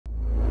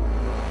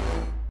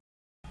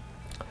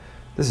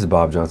This is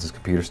Bob Johnson's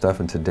Computer Stuff,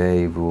 and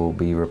today we will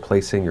be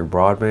replacing your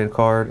Broadband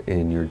card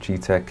in your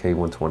Getac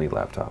K120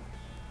 laptop.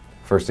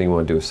 First thing you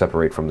want to do is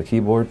separate from the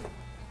keyboard.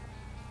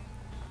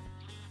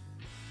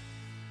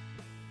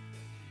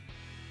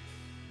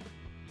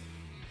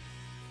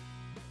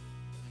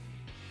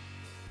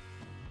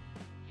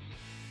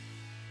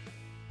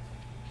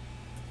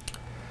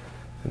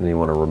 And then you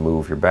want to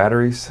remove your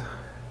batteries.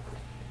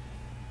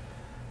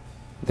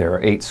 There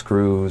are 8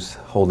 screws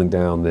holding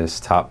down this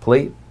top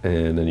plate,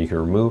 and then you can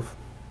remove.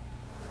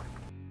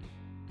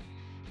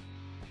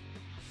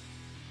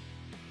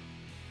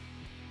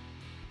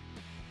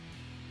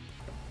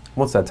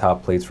 Once that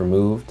top plate's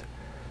removed,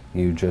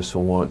 you just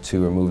want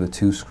to remove the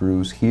 2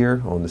 screws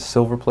here on the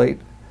silver plate.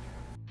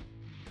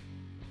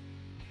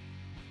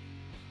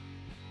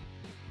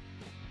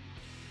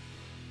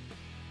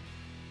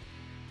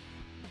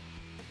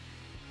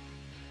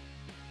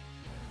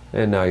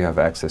 And now you have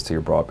access to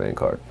your Broadband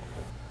card.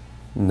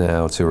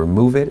 Now to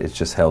remove it, it's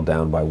just held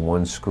down by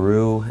 1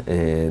 screw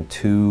and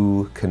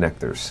 2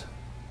 connectors.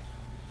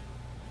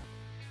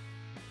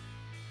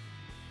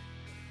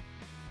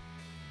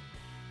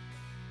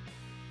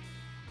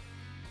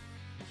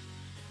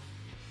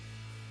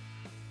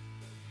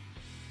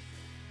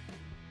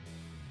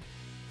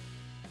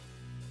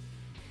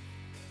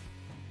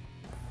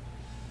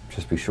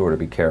 Just be sure to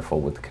be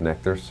careful with the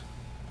connectors.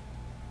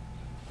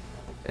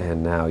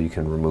 And now you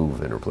can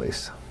remove and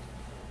replace.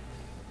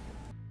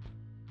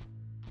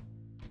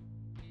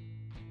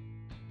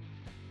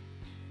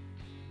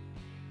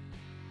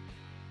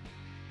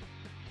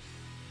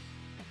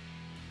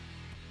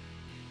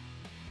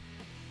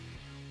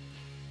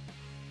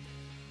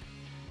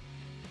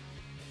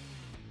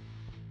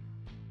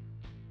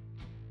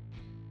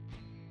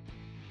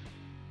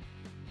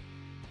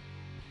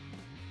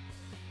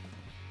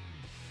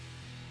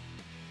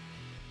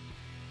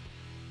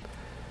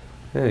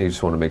 And you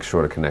just want to make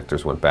sure the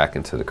connectors went back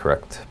into the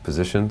correct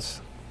positions.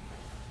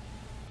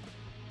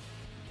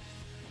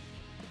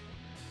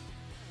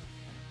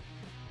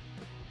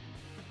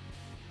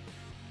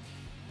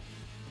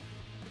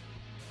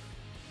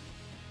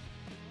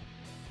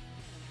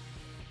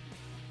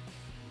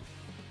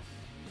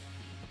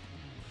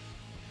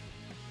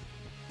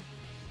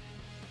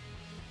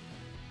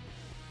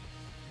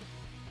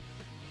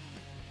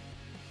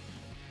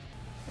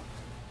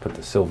 Put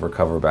the silver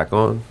cover back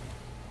on.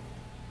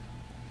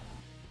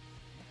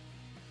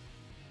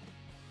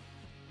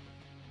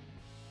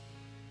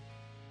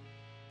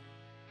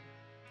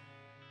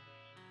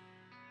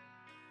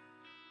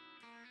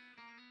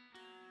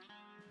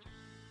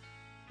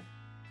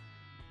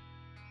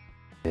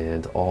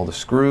 And all the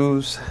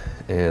screws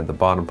and the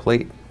bottom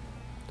plate.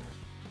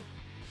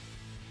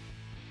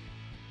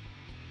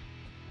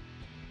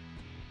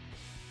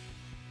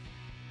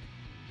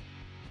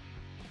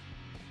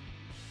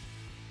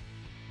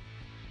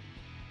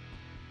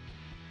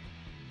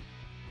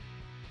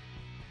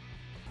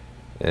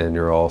 And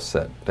you're all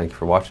set. Thank you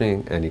for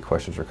watching. Any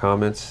questions or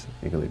comments,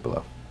 you can leave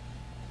below.